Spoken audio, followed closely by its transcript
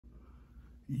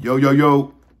Yo, yo,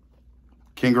 yo,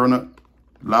 KINGEARNER,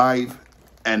 live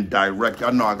and direct.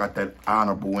 I know I got that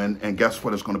honorable in, and guess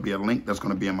what? It's going to be a link that's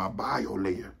going to be in my bio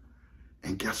layer.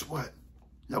 And guess what?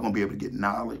 Y'all going to be able to get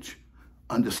knowledge,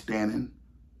 understanding,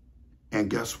 and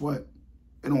guess what?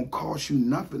 It don't cost you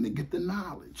nothing to get the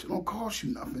knowledge. It don't cost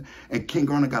you nothing. And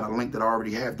KINGEARNER got a link that I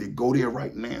already have there. Go there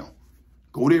right now.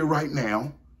 Go there right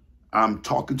now. I'm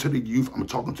talking to the youth. I'm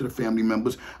talking to the family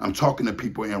members. I'm talking to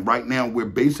people. And right now, we're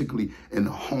basically in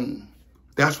the home.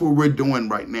 That's what we're doing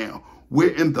right now.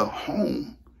 We're in the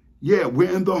home. Yeah,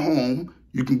 we're in the home.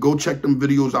 You can go check them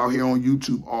videos out here on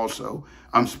YouTube also.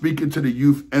 I'm speaking to the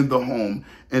youth in the home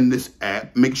in this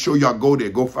app. Make sure y'all go there.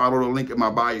 Go follow the link in my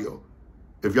bio.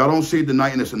 If y'all don't see it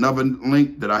tonight, and it's another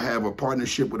link that I have a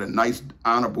partnership with a nice,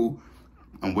 honorable,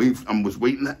 I was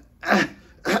waiting to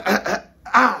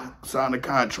sign a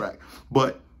contract,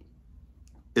 but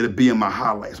it'll be in my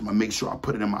highlights. I'm gonna make sure I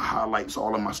put it in my highlights,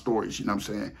 all of my stories, you know what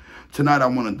I'm saying? Tonight, I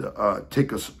wanted to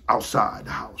take us outside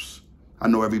the house. I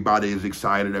know everybody is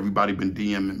excited. Everybody been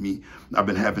DMing me. I've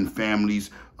been having families,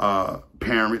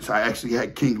 parents. I actually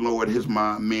had King Lord, his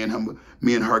mom, me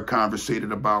and her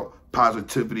conversated about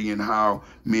positivity and how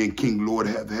me and King Lord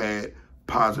have had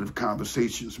positive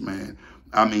conversations, man.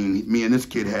 I mean, me and this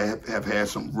kid have had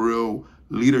some real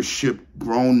leadership,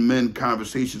 grown men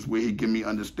conversations where he give me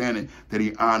understanding that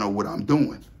he honor what I'm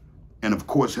doing. And of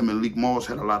course, him and Leek Moss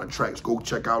had a lot of tracks. Go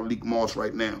check out Leek Moss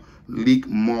right now.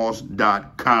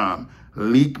 LeekMoss.com.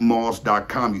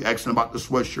 LeekMoss.com. You asking about the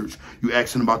sweatshirts. You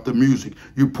asking about the music.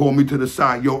 You pull me to the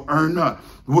side. Yo, Erna,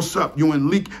 what's up? You and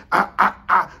Leek?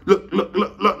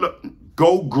 Look.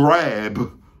 Go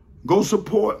grab. Go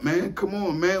support, man. Come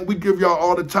on, man. We give y'all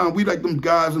all the time. We like them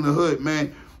guys in the hood,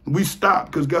 man. We stop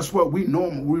because guess what? We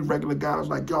normal. We regular guys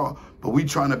like y'all, but we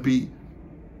trying to be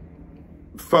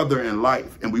further in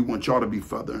life, and we want y'all to be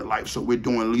further in life. So we're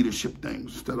doing leadership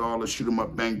things instead of all the shoot 'em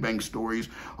up, bang bang stories,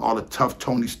 all the tough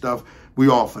Tony stuff. We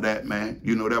all for that, man.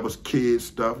 You know, that was kids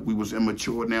stuff. We was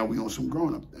immature. Now we on some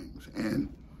grown up things.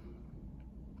 And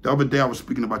the other day I was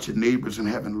speaking about your neighbors and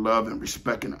having love and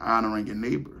respect and honoring your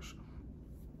neighbors.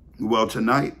 Well,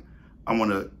 tonight I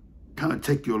want to kind of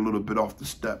take you a little bit off the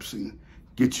steps and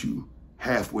get you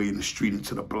halfway in the street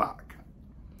into the block.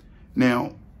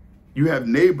 Now, you have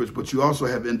neighbors, but you also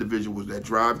have individuals that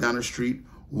drive down the street,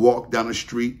 walk down the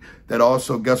street, that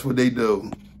also, guess what they do?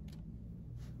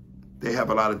 They have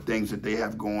a lot of things that they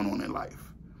have going on in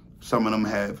life. Some of them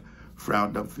have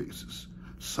frowned up faces.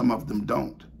 Some of them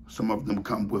don't. Some of them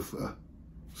come with a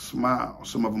smile.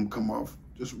 Some of them come off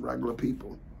just regular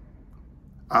people.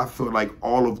 I feel like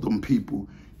all of them people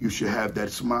you should have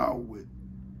that smile with.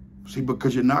 See,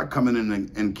 because you're not coming in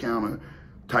an encounter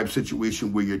type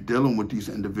situation where you're dealing with these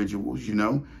individuals, you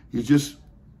know? You're just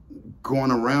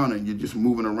going around and you're just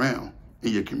moving around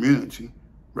in your community.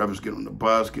 Rather it's get on the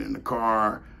bus, get in the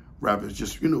car, rather it's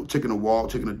just, you know, taking a walk,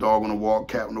 taking a dog on a walk,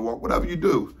 cat on a walk, whatever you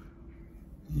do.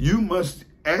 You must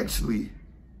actually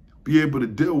be able to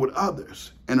deal with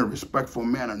others in a respectful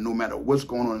manner, no matter what's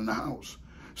going on in the house.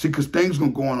 See, because things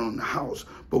gonna go on in the house,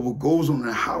 but what goes on in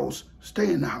the house,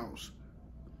 stay in the house.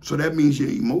 So that means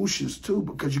your emotions too,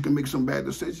 because you can make some bad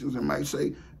decisions and might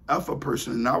say, F a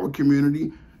person. In our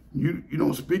community, you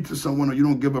don't speak to someone or you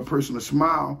don't give a person a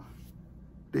smile,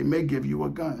 they may give you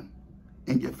a gun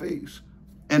in your face.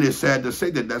 And it's sad to say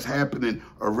that that's happening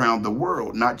around the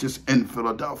world, not just in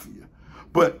Philadelphia.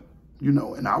 But, you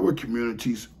know, in our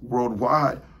communities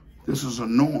worldwide, this is a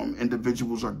norm.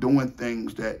 Individuals are doing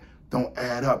things that don't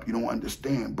add up. You don't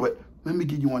understand. But let me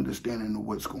give you understanding of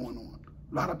what's going on.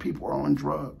 A lot of people are on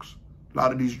drugs. A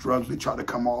lot of these drugs, they try to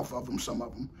come off of them, some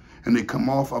of them. And they come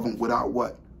off of them without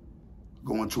what?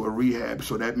 Going to a rehab.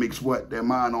 So that makes what? Their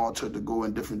mind altered to go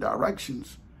in different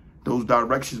directions. Those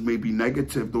directions may be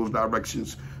negative. Those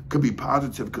directions could be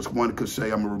positive because one could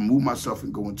say, I'm going to remove myself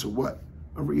and go into what?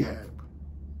 A rehab.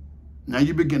 Now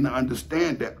you begin to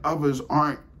understand that others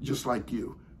aren't just like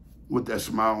you with that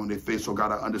smile on their face. So got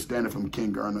to understand it from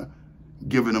KINGEARNER,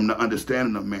 giving them the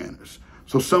understanding of manners.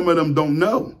 So some of them don't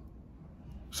know.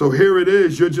 So here it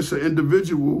is, you're just an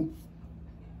individual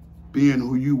being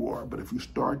who you are. But if you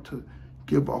start to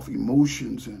give off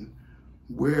emotions and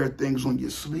wear things on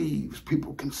your sleeves,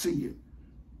 people can see it.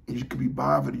 And you can be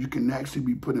bothered. You can actually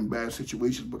be put in bad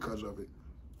situations because of it.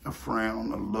 A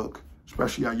frown, a look,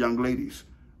 especially our young ladies.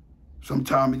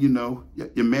 Sometimes, you know,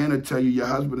 your man will tell you, your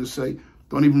husband will say,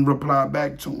 don't even reply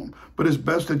back to him. But it's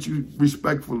best that you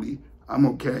respectfully, I'm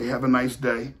okay, have a nice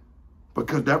day.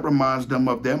 Because that reminds them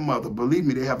of their mother. Believe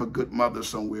me, they have a good mother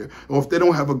somewhere. Or if they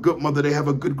don't have a good mother, they have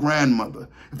a good grandmother.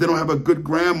 If they don't have a good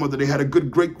grandmother, they had a good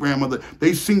great-grandmother.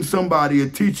 They seen somebody, a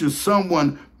teacher,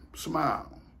 someone smile.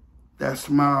 That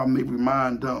smile may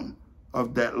remind them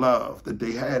of that love that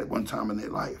they had at one time in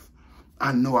their life.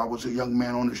 I know I was a young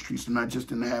man on the streets and I just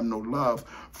didn't have no love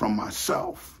from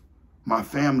myself. My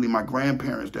family, my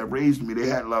grandparents that raised me, they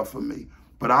had love for me.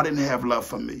 But I didn't have love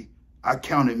for me. I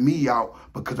counted me out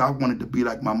because I wanted to be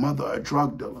like my mother, a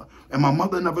drug dealer. And my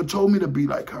mother never told me to be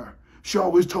like her. She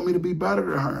always told me to be better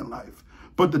than her in life.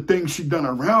 But the things she done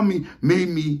around me made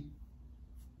me,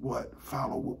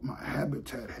 follow what my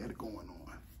habitat had going on.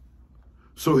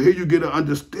 So here you get an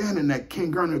understanding that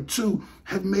KINGEARNER too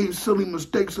have made silly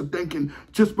mistakes of thinking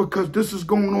just because this is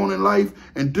going on in life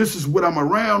and this is what I'm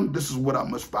around, this is what I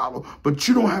must follow. But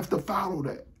you don't have to follow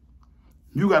that.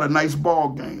 You got a nice ball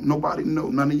game. Nobody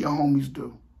knows. None of your homies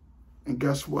do. And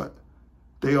guess what?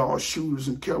 They all shooters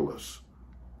and killers.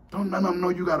 None of them know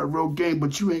you got a real game,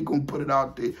 but you ain't going to put it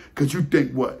out there because you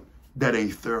think what? That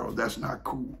ain't thorough. That's not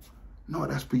cool. No,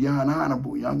 that's beyond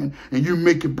honorable, youngin'. And you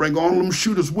make it bring all them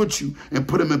shooters with you and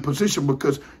put them in position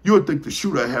because you'll think the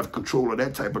shooter have control of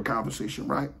that type of conversation,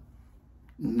 right?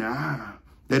 Nah,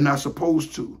 they're not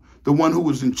supposed to. The one who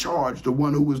is in charge, the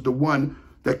one who is the one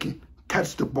that can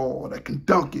catch the ball, that can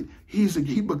dunk it,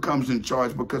 he becomes in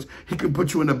charge because he can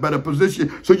put you in a better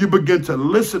position. So you begin to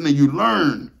listen and you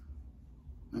learn.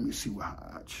 Let me see what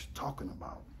I'm talking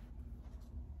about.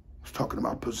 He's talking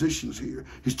about positions here.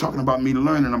 He's talking about me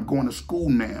learning. I'm going to school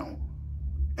now.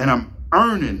 And I'm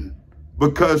earning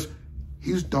because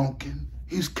he's dunking,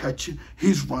 he's catching,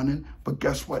 he's running. But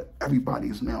guess what? Everybody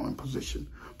is now in position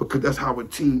because that's how a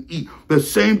team eat. The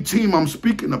same team I'm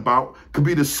speaking about could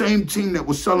be the same team that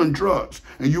was selling drugs.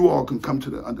 And you all can come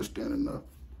to the understanding of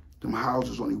them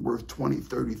houses only worth 20,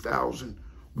 30,000.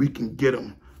 We can get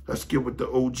them. Let's get with the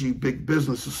OG big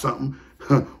business or something.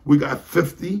 We got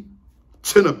 50.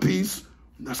 10 apiece.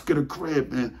 Let's get a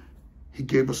crib, man. He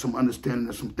gave us some understanding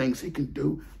of some things he can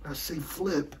do. Let's say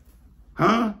flip.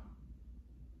 Huh?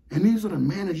 And these are the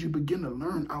manners you begin to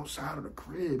learn outside of the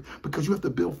crib because you have to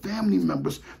build family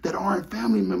members that aren't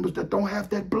family members that don't have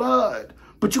that blood.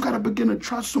 But you got to begin to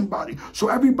trust somebody. So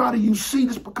everybody you see,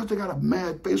 just because they got a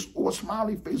mad face or a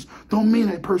smiley face, don't mean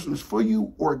that person is for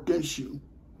you or against you.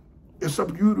 It's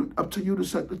up to you to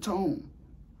set the tone.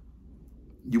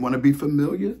 You want to be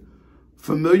familiar?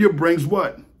 Familiar brings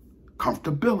what?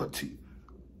 Comfortability.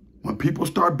 When people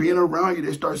start being around you,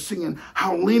 they start seeing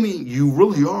how lenient you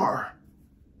really are.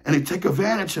 And they take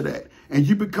advantage of that. And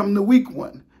you become the weak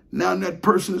one. Now that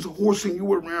person is horsing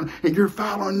you around and you're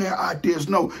following their ideas.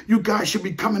 No, you guys should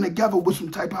be coming together with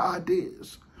some type of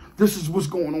ideas. This is what's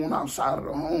going on outside of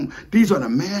the home. These are the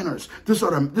manners. This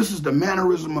is the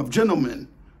mannerism of gentlemen.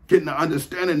 Getting the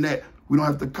understanding that we don't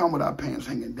have to come with our pants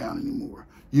hanging down anymore.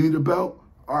 You need a belt?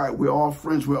 All right, we're all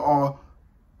friends. We're all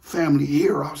family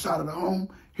here outside of the home.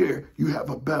 Here, you have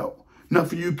a belt.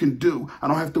 Nothing you can do. I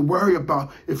don't have to worry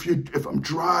about if I'm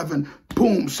driving,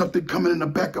 boom, something coming in the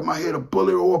back of my head, a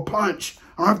bullet or a punch.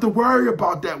 I don't have to worry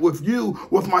about that with you,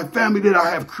 with my family that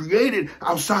I have created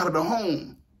outside of the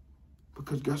home.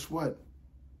 Because guess what?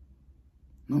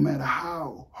 No matter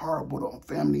how horrible the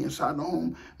family inside the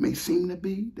home may seem to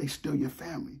be, they still your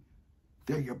family.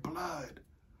 They're your blood.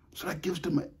 So that gives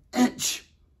them an inch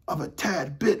of a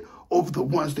tad bit over the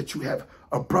ones that you have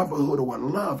a brotherhood or a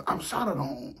love outside of the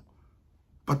home.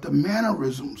 But the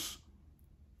mannerisms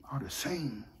are the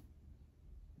same.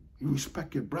 You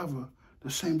respect your brother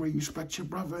the same way you respect your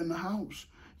brother in the house.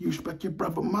 You respect your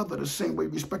brother mother the same way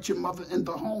you respect your mother in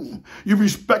the home. You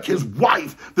respect his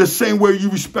wife the same way you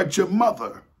respect your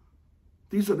mother.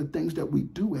 These are the things that we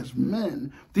do as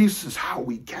men. This is how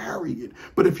we carry it.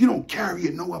 But if you don't carry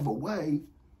it no other way,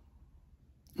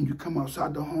 and you come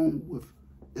outside the home with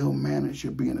ill manners,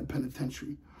 you'll be in a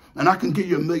penitentiary. And I can give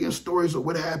you a million stories of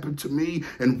what happened to me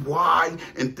and why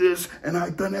and this and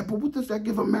I've done that. But what does that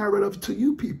give a merit of to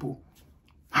you people?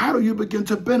 How do you begin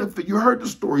to benefit? You heard the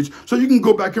stories, so you can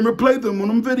go back and replay them on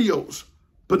them videos.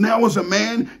 But now as a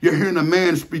man, you're hearing a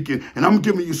man speaking, and I'm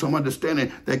giving you some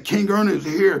understanding that KINGEARNER is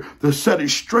here to set it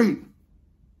straight.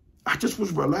 I just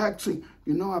was relaxing.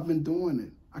 You know, I've been doing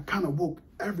it. I kind of woke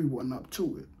everyone up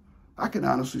to it. I can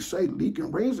honestly say Leak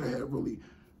and Razorhead really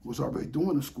was already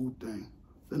doing the school thing.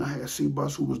 Then I had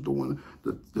C-Bus who was doing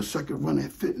the second run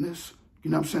at fitness.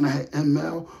 You know what I'm saying? I had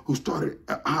ML who started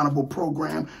an honorable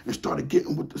program and started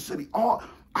getting with the city.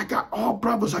 I got all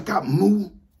brothers. I got Moo.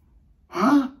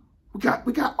 Huh? We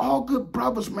got all good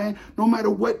brothers, man. No matter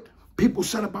what people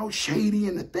said about Shady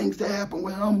and the things that happened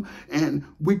with him. And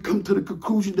we come to the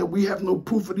conclusion that we have no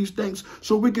proof of these things.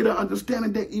 So we get an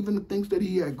understanding that even the things that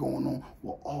he had going on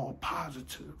were all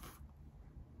positive.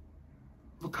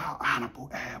 Look how honorable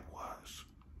Ab was.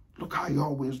 Look how he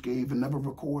always gave and never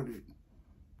recorded.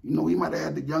 You know, he might have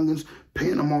had the youngins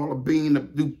paying them all a bean to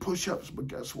do push-ups, but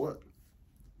guess what?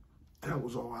 That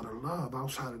was all out of love.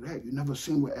 Outside of that, you never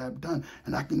seen what Ab done.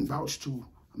 And I can vouch to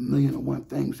 1,000,001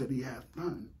 things that he has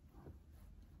done.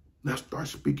 Let's start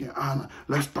speaking honor.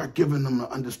 Let's start giving them the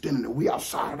understanding that we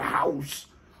outside of the house.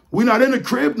 We not in the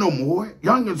crib no more.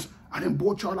 Youngins, I didn't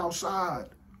brought y'all outside.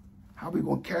 How we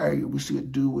gonna carry you? We see a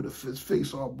dude with his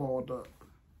face all balled up.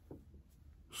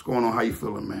 What's going on? How you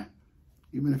feeling, man?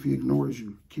 Even if he ignores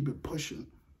you, keep it pushing.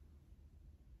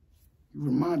 You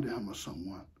reminded him of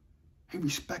someone. He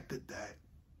respected that.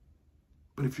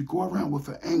 But if you go around with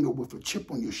an anger, with a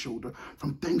chip on your shoulder,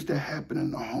 from things that happen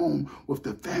in the home with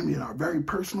the family that are very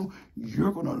personal,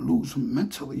 you're going to lose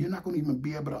mentally. You're not going to even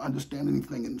be able to understand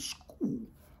anything in school,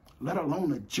 let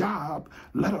alone a job,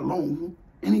 let alone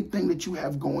anything that you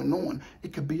have going on.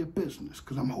 It could be a business,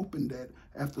 because I'm hoping that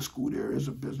after school there is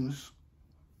a business.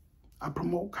 I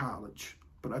promote college,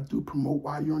 but I do promote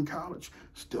while you're in college,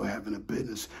 still having a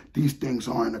business. These things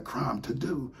aren't a crime to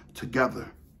do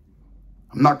together.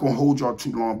 I'm not going to hold y'all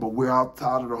too long, but we're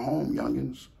outside of the home,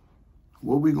 youngins.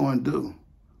 What are we going to do?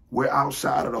 We're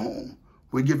outside of the home.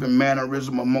 We're giving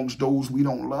mannerism amongst those we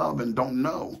don't love and don't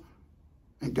know.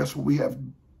 And guess what we have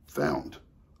found?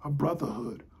 A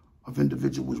brotherhood of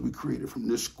individuals we created from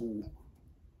this school,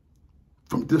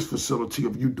 from this facility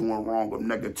of you doing wrong or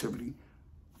negativity,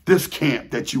 this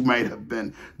camp that you might have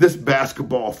been, this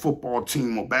basketball, football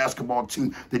team or basketball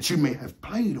team that you may have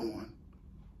played on.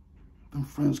 Them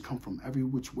friends come from every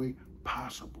which way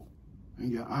possible.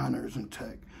 And your honor is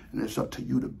intact. And it's up to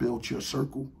you to build your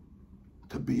circle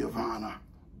to be of honor.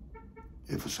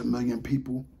 If it's 1,000,000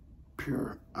 people,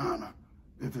 pure honor.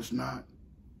 If it's not,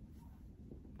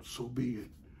 so be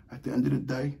it. At the end of the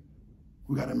day,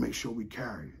 we got to make sure we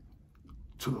carry it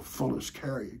to the fullest.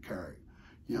 Carry it. You know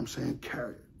what I'm saying?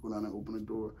 Carry it. Go down and open the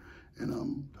door, and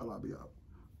I'll be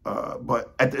out.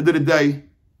 But at the end of the day,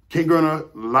 KINGEARNER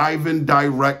live and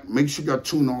direct. Make sure y'all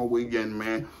tune all the way in,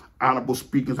 man. Honorable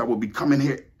speakers, I will be coming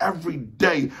here every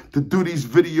day to do these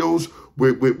videos.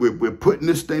 We're putting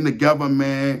this thing together,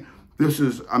 man. This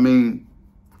is, I mean,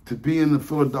 to be in the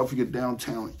Philadelphia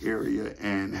downtown area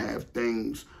and have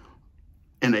things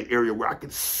in an area where I can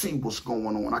see what's going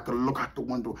on. I can look out the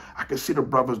window. I can see the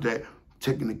brothers that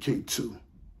taking the K2.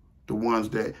 The ones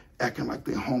that acting like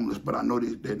they're homeless, but I know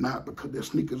they're not, because their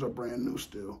sneakers are brand new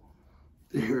still.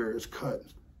 Their hair is cut.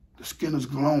 The skin is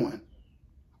glowing.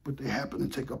 But they happen to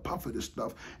take a puff of this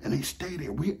stuff and they stay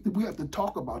there. We have to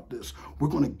talk about this. We're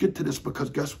going to get to this because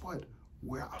guess what?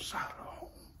 We're outside of home.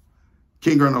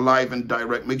 KINGEARNER live and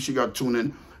direct. Make sure y'all tune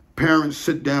in. Parents,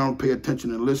 sit down, pay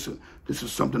attention, and listen. This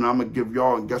is something I'm going to give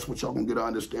y'all, and guess what? Y'all going to get an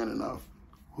understanding of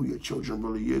who your children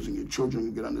really is, and your children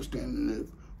can get an understanding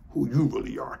of who you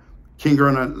really are.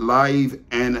 KINGEARNER live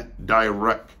and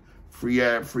direct. Free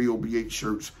ad, free OBH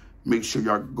shirts. Make sure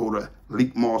y'all go to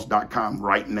leakmoss.com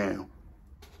right now.